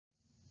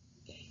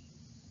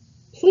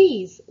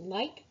Please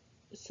like,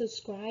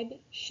 subscribe,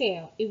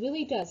 share. It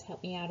really does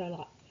help me out a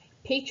lot.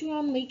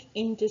 Patreon link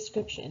in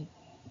description.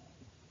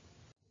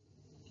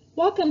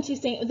 Welcome to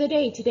Saint of the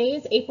Day. Today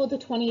is April the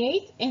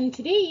 28th, and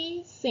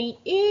today's saint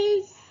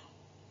is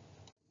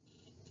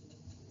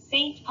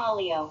Saint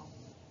Pollio.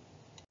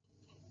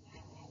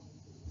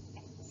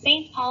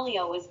 Saint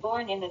Pollio was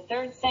born in the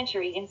 3rd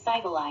century in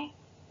Cybele.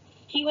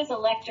 He was a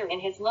lector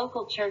in his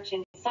local church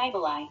in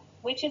Cybele,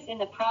 which is in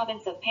the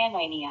province of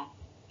Pannonia.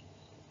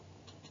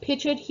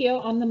 pictured here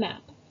on the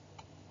map.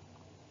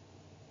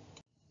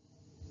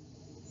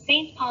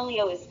 Saint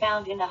Pollio is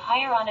found in the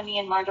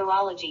Hieronymian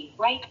Martyrology,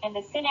 right, and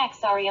the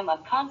Synaxarium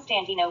of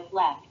Constantinople,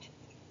 left.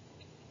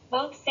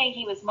 Both say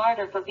he was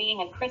martyred for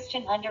being a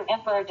Christian under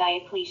Emperor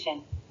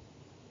Diocletian.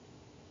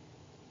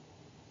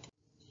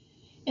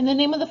 In the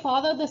name of the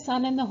Father, the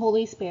Son, and the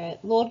Holy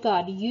Spirit, Lord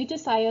God, you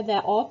desire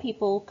that all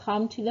people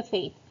come to the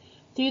faith.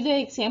 Through the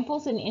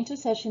examples and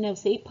intercession of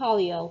Saint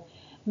Pollio,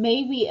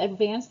 may we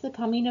advance the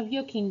coming of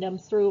your kingdom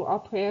through our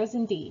prayers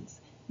and deeds.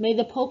 May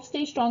the Pope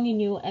stay strong in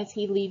you as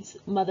he leads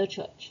Mother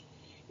Church.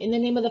 In the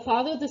name of the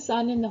Father, the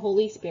Son, and the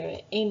Holy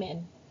Spirit.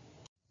 Amen.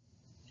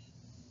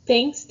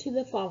 Thanks to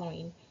the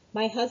following: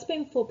 my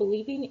husband for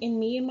believing in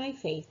me and my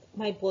faith,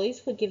 my boys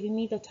for giving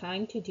me the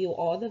time to do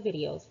all the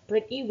videos,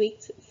 Brittany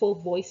Weeks for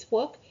voice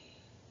work,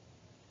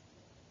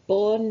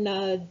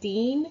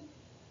 Bernadine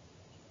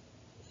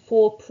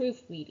for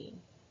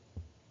proofreading.